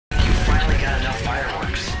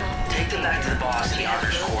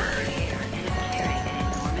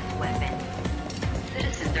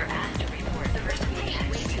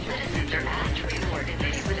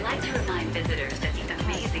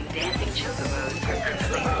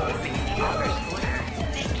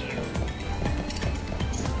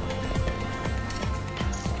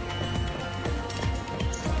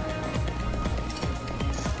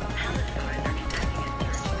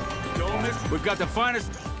We've got the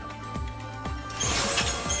finest...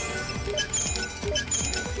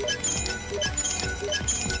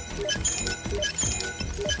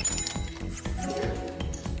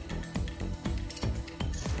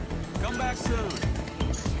 Come back soon.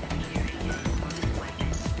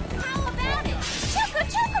 How about it?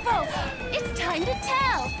 Chocobo! It's time to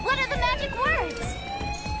tell. What are the magic words?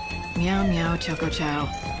 Meow meow choco chow.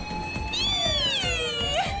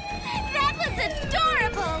 That was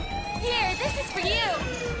adorable! Here, this is for you.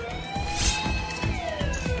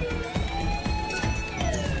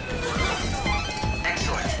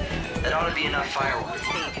 Excellent. That ought to be enough fireworks.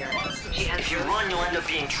 If you run, you'll end up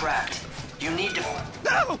being trapped. You need to...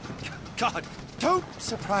 No! God, don't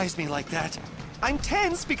surprise me like that. I'm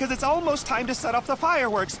tense because it's almost time to set off the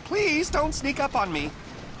fireworks. Please don't sneak up on me.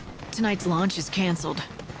 Tonight's launch is canceled.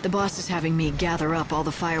 The boss is having me gather up all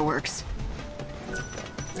the fireworks.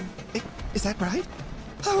 Is that right?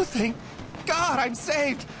 Oh, thank God I'm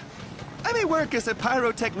saved. I may work as a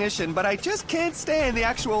pyrotechnician, but I just can't stand the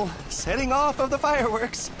actual setting off of the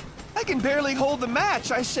fireworks. I can barely hold the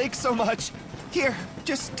match. I shake so much. Here,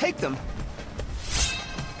 just take them.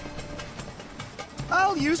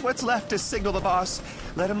 I'll use what's left to signal the boss.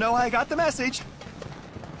 Let him know I got the message.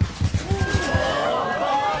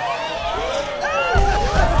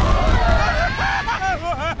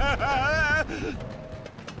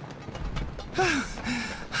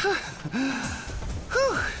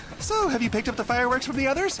 So, have you picked up the fireworks from the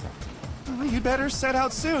others? Well, you'd better set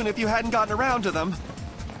out soon if you hadn't gotten around to them.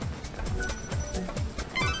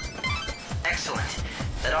 Excellent.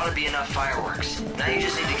 That ought to be enough fireworks. Now you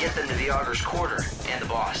just need to get them to the Auger's Quarter and the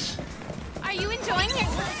boss. Are you enjoying it?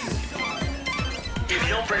 If you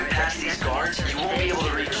don't break past these guards, you won't be able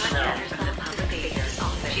to reach Snow.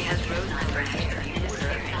 She has rose-colored hair.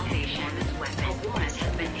 Salvation weapon. A warrant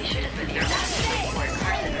has been issued for the arrest of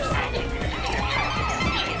Carson residing in the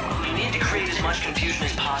Saviour. You need to create as much confusion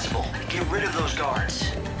as possible. Get rid of those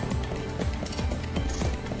guards.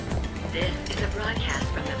 This is a broadcast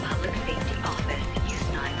from the Public Safety Office,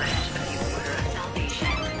 XIII branch of the Order of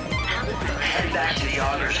Salvation. Head back to the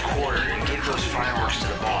Auger's Quarter and give those fireworks to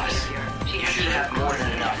the boss. You should have more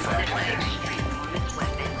than enough for our plan.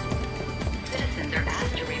 Citizens are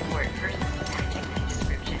asked to report persons matching this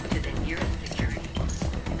description to the nearest security.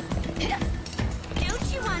 Don't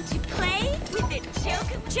you want to play with the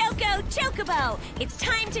Chocobo? It's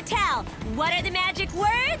time to tell. What are the magic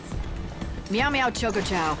words? Meow meow choco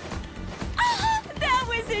chow. Ah, that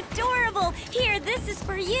was adorable. Here, this is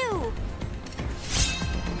for you.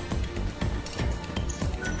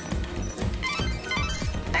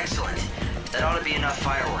 Excellent. That ought to be enough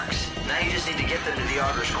fireworks. Now you just need to get them to the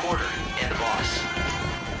Auger's Quarter and the boss.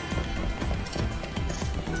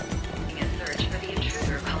 A search for the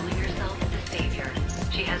intruder calling herself the Saviour.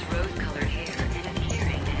 She has rose-colored hair and is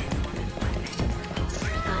carrying an enormous weapon.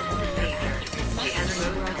 Calling herself the Saviour. She has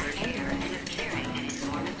rose-colored hair and is carrying an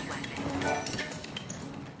enormous weapon.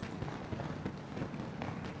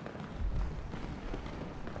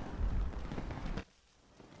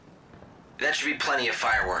 That should be plenty of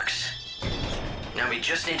fireworks. Now we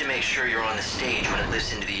just need to make sure you're on the stage when it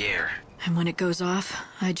lifts into the air. And when it goes off,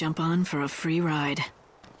 I jump on for a free ride.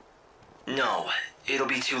 No, it'll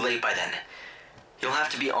be too late by then. You'll have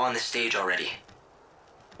to be on the stage already.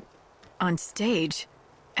 On stage?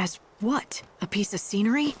 As what? A piece of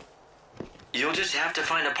scenery? You'll just have to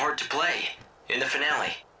find a part to play in the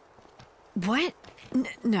finale. What?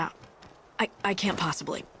 No. I can't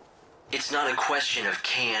possibly. It's not a question of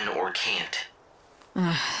can or can't.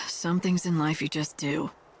 Some things in life you just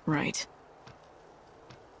do. Right.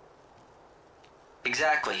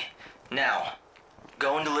 Exactly. Now,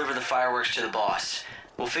 go and deliver the fireworks to the boss.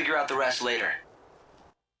 We'll figure out the rest later.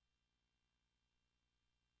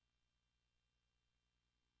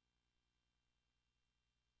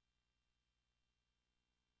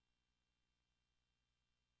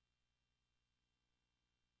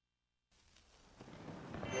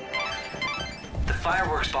 The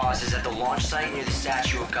fireworks boss is at the launch site near the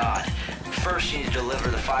Statue of God. First, you need to deliver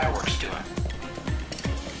the fireworks to him.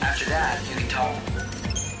 After that, you can talk.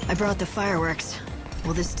 I brought the fireworks.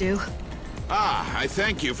 Will this do? Ah, I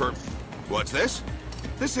thank you for... What's this?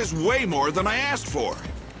 This is way more than I asked for.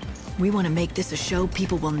 We want to make this a show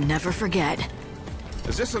people will never forget.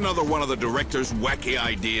 Is this another one of the director's wacky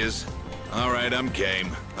ideas? All right, I'm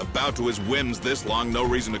game. About to his whims this long, no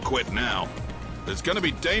reason to quit now. It's gonna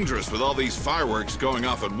be dangerous with all these fireworks going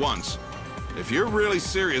off at once. If you're really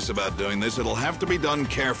serious about doing this, it'll have to be done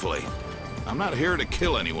carefully. I'm not here to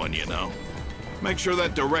kill anyone, you know. Make sure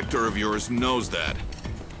that director of yours knows that.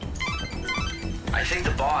 I think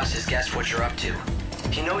the boss has guessed what you're up to.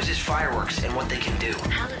 He knows his fireworks and what they can do.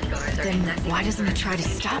 Then why doesn't he try to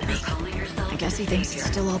stop me? I guess he thinks it's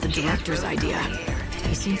still all the director's idea.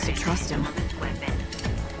 He seems to trust him.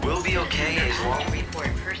 We'll be okay as long...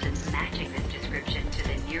 Report persons matching this description to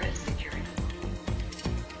the nearest security.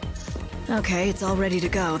 Okay, it's all ready to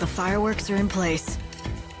go. The fireworks are in place.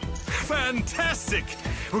 Fantastic!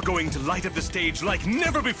 We're going to light up the stage like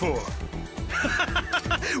never before.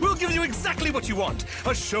 We'll give you exactly what you want.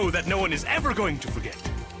 A show that no one is ever going to forget.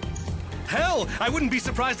 Hell, I wouldn't be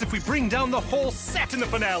surprised if we bring down the whole set in the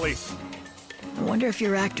finale. I wonder if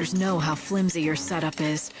your actors know how flimsy your setup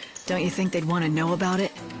is. Don't you think they'd want to know about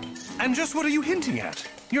it? And just what are you hinting at?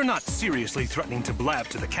 You're not seriously threatening to blab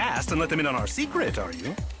to the cast and let them in on our secret, are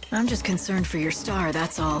you? I'm just concerned for your star,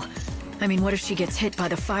 that's all. I mean, what if she gets hit by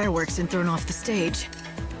the fireworks and thrown off the stage?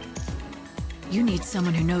 You need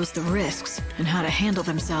someone who knows the risks and how to handle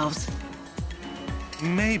themselves.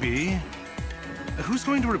 Maybe. Who's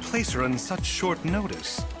going to replace her on such short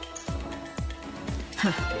notice?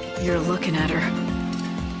 You're looking at her.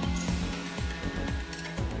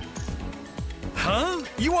 Huh?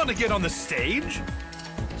 You want to get on the stage?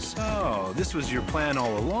 So, this was your plan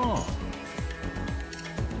all along.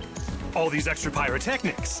 All these extra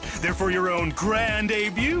pyrotechnics, they're for your own grand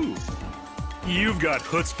debut. You've got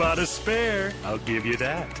chutzpah to spare, I'll give you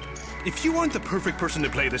that. If you aren't the perfect person to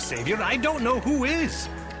play the Savior, I don't know who is.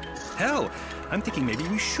 Hell, I'm thinking maybe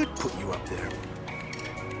we should put you up there.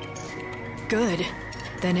 Good.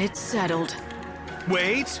 Then it's settled.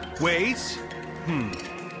 Wait.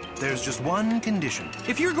 There's just one condition.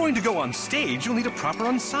 If you're going to go on stage, you'll need a proper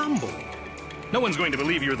ensemble. No one's going to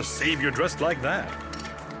believe you're the Savior dressed like that.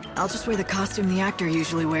 I'll just wear the costume the actor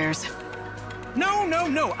usually wears.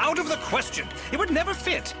 No, out of the question. It would never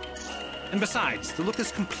fit. And besides, the look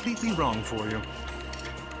is completely wrong for you.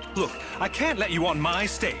 Look, I can't let you on my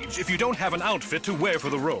stage if you don't have an outfit to wear for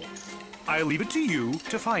the role. I'll leave it to you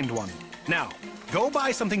to find one. Now, go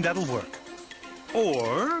buy something that'll work.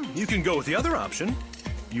 Or you can go with the other option.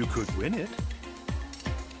 You could win it.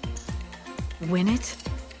 Win it?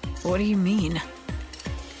 What do you mean?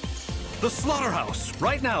 The Slaughterhouse.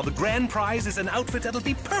 Right now, the grand prize is an outfit that'll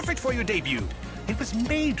be perfect for your debut. It was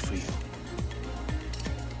made for you.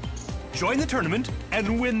 Join the tournament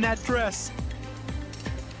and win that dress.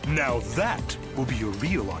 Now that will be your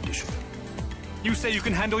real audition. You say you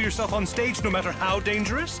can handle yourself on stage no matter how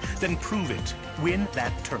dangerous? Then prove it. Win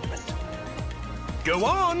that tournament. Go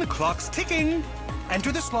on, clock's ticking.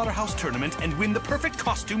 Enter the Slaughterhouse tournament and win the perfect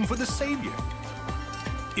costume for the Savior.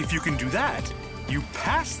 If you can do that, you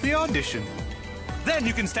pass the audition. Then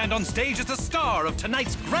you can stand on stage as the star of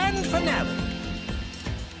tonight's grand finale.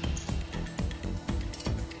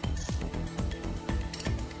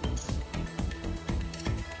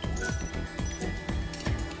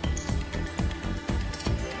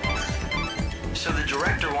 So the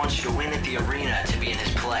director wants you to win at the arena to be in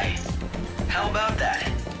his play. How about that?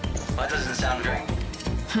 Well, that doesn't sound very...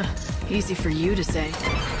 Easy for you to say.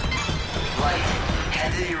 Right.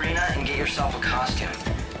 Head to the arena and get yourself a costume.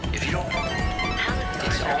 If you don't...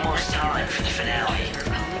 It's almost time for the finale.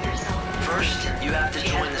 First, you have to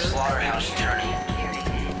join the Slaughterhouse journey.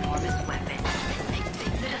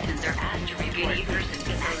 Citizens are asked to report persons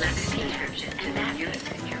matching description to the nearest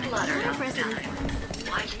Slaughterhouse time.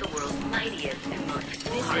 Watch the world's mightiest and most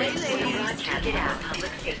broadcasted out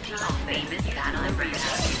public safety famous battle arena.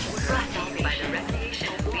 Brought by the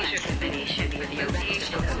Recreational Leisure Committee with the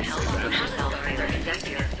Association of Health and Social Welfare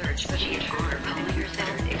conducting a search for the armed calling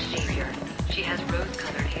herself Xavier. She has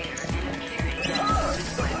rose-colored hair and is carrying this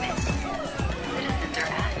weapon. Citizens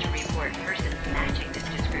are asked to report persons matching this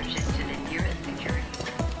description to the nearest security.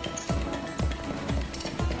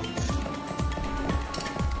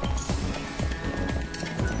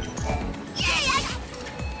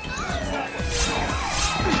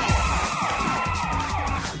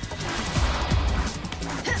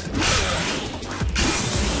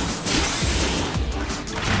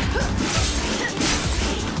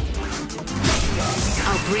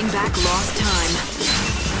 Bring back lost time.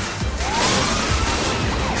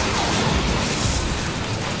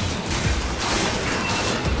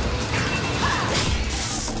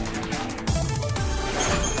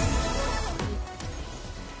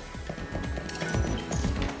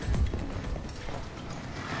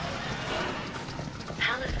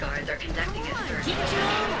 Palace guards are conducting a search for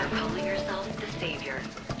her calling herself the Savior.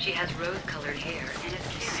 She has rose-colored hair and is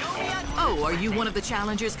carrying... Oh, are you one of the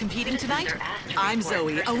challengers competing tonight? I'm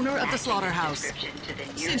Zoe, owner of the Slaughterhouse.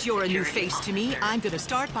 Since you're a new face to me, I'm gonna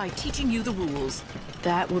start by teaching you the rules.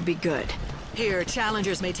 That would be good. Here,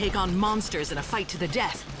 challengers may take on monsters in a fight to the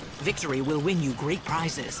death. Victory will win you great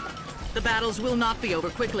prizes. The battles will not be over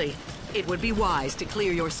quickly. It would be wise to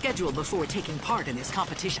clear your schedule before taking part in this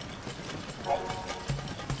competition.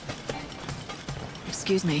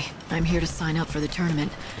 Excuse me, I'm here to sign up for the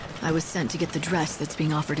tournament. I was sent to get the dress that's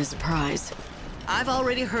being offered as a prize. I've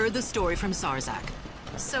already heard the story from Sarzak.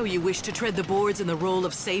 So you wish to tread the boards in the role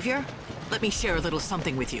of Saviour? Let me share a little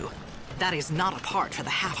something with you. That is not a part for the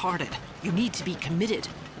half-hearted. You need to be committed.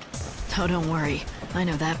 Oh, don't worry. I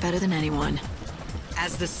know that better than anyone.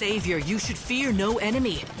 As the Saviour, you should fear no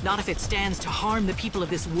enemy, not if it stands to harm the people of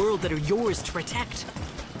this world that are yours to protect.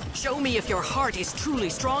 Show me if your heart is truly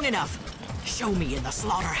strong enough. Show me in the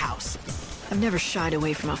slaughterhouse. I've never shied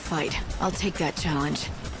away from a fight. I'll take that challenge.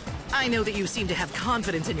 I know that you seem to have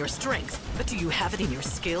confidence in your strength, but do you have it in your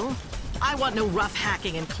skill? I want no rough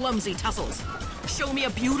hacking and clumsy tussles. Show me a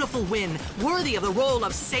beautiful win, worthy of the role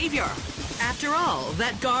of Saviour. After all,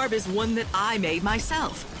 that garb is one that I made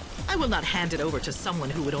myself. I will not hand it over to someone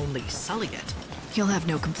who would only sully it. You'll have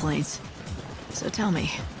no complaints. So tell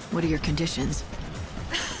me, what are your conditions?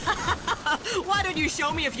 Why don't you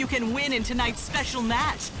show me if you can win in tonight's special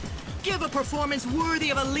match? Give a performance worthy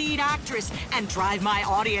of a lead actress and drive my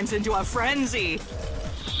audience into a frenzy.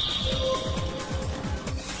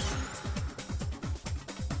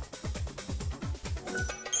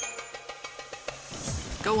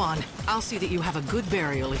 Go on. I'll see that you have a good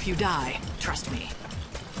burial if you die. Trust me.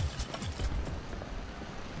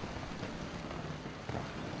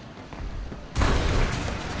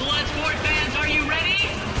 Bloodsport fans, are you ready?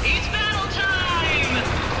 It's battle time!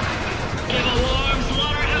 Give a warm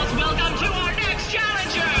slaughterhouse welcome to our next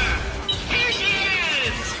challenger! Here she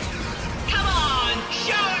is! Come on,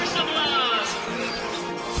 show her some love!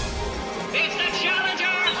 It's the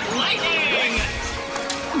challenger, Lightning!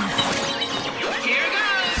 Here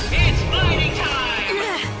goes! It's fighting time!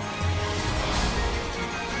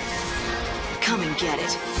 Come and get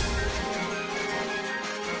it.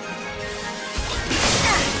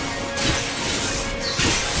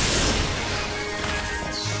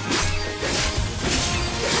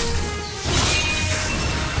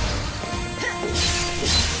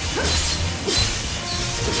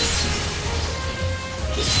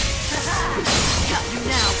 Got you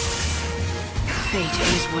now. Fate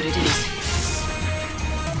is what it is.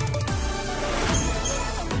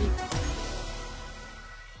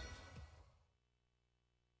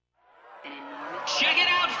 Check it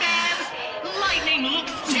out, fans! Lightning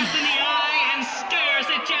looks death in the eye and stares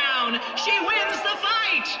it down. She wins the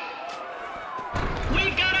fight!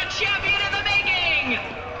 We've got a champion in the making!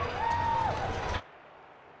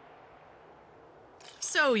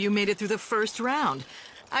 So you made it through the first round.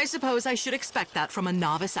 I suppose I should expect that from a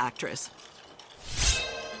novice actress.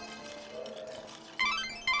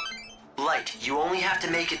 Light, you only have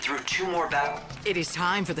to make it through 2 more battles. It is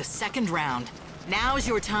time for the second round. Now's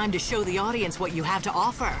your time to show the audience what you have to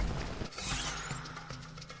offer.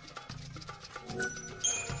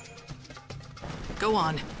 Go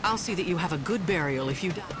on. I'll see that you have a good burial if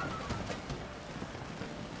you die.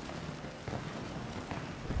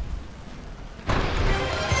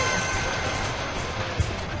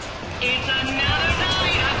 It's another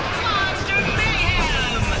night of monster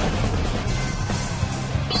mayhem!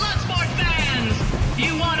 Bloodsport fans,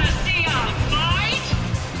 you want to see a fight?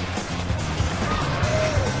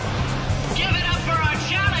 Give it up for our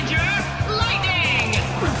challenger, Lightning!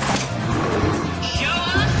 Show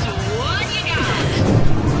us what you got!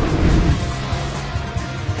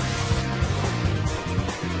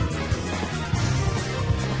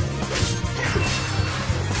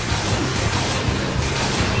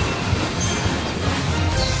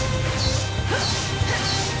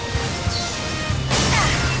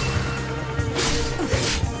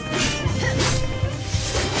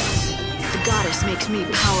 Makes me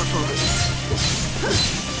powerful.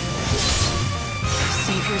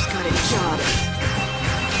 Saviour's got a job.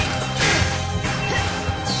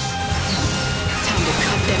 Time to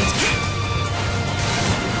cut them.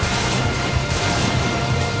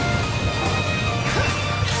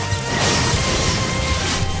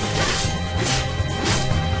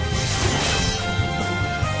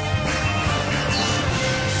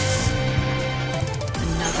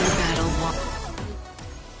 Another battle won.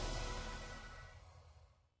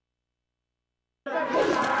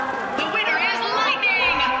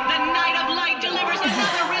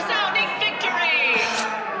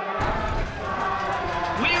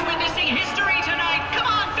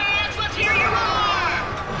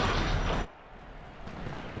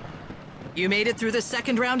 You made it through the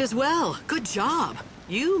second round as well. Good job.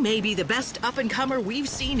 You may be the best up-and-comer we've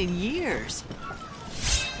seen in years.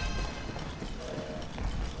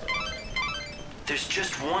 There's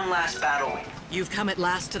just one last battle. You've come at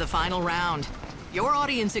last to the final round. Your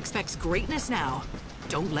audience expects greatness now.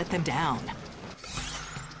 Don't let them down.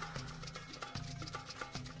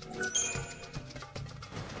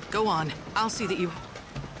 Go on. I'll see that you...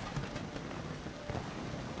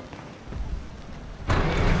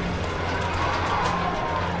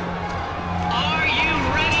 Are you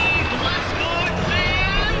ready, Bloodsport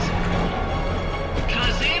fans?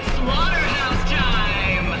 'Cause it's slaughterhouse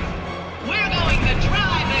time! We're going to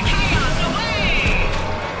drive the chaos away!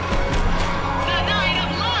 The Night of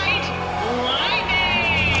Light,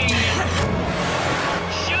 lightning!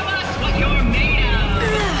 Show us what you're made of!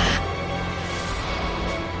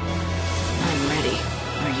 I'm ready.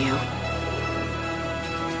 Are you?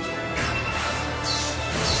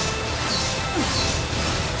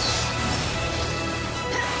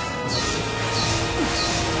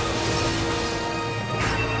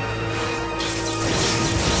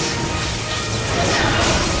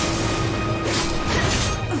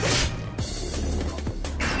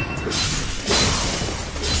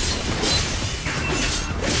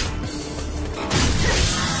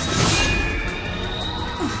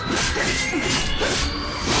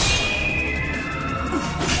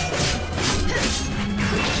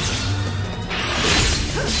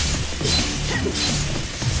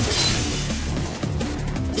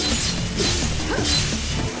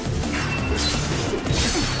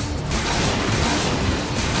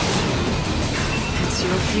 It's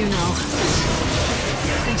your funeral.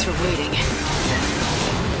 Thanks for waiting.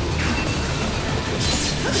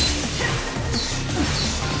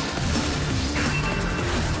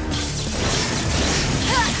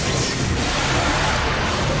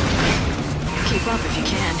 Keep up if you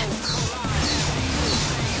can.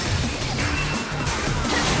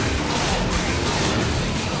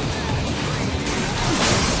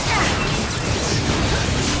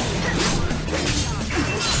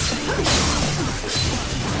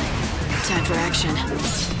 Time for action.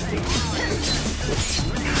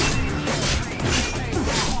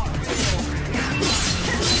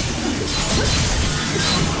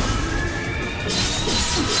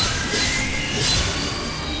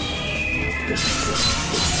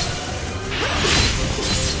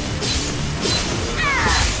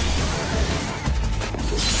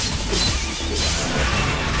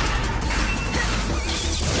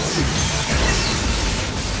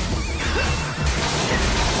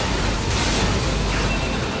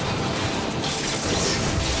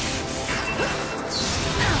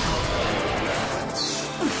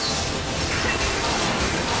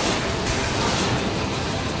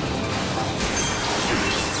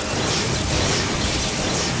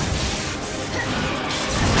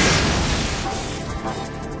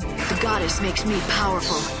 Goddess makes me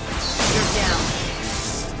powerful. You're down.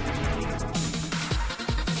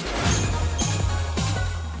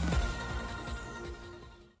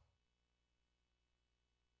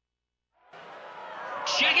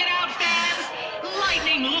 Check it out, fans!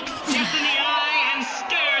 Lightning looks death in the eye and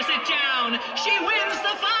stares it down. She wins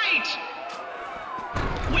the fight!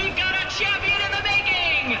 We've got a champion in the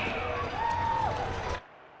making!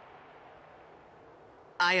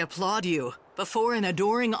 I applaud you. Before an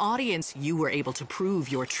adoring audience, you were able to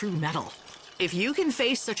prove your true mettle. If you can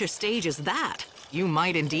face such a stage as that, you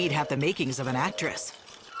might indeed have the makings of an actress.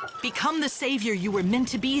 Become the savior you were meant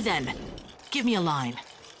to be then. Give me a line.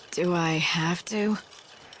 Do I have to?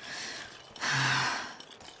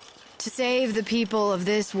 To save the people of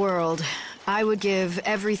this world, I would give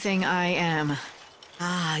everything I am.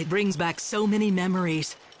 Ah, it brings back so many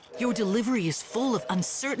memories. Your delivery is full of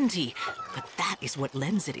uncertainty, but that is what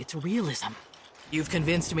lends it its realism. You've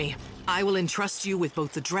convinced me. I will entrust you with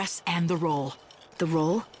both the dress and the role. The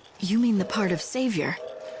role? You mean the part of Saviour?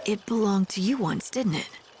 It belonged to you once, didn't it?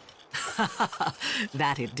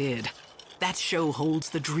 That it did. That show holds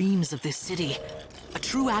the dreams of this city. A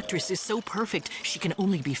true actress is so perfect, she can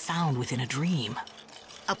only be found within a dream.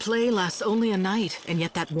 A play lasts only a night, and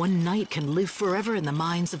yet that one night can live forever in the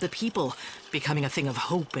minds of the people, becoming a thing of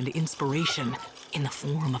hope and inspiration in the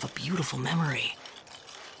form of a beautiful memory.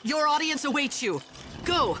 Your audience awaits you.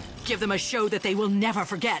 Go, give them a show that they will never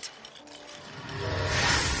forget.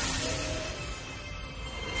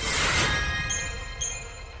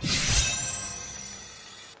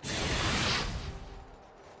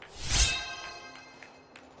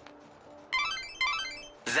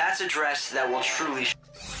 That's a dress that will truly...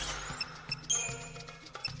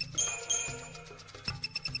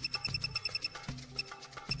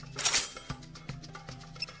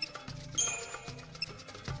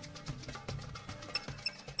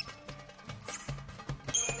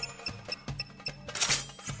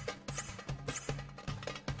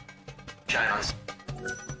 shine on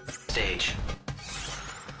stage.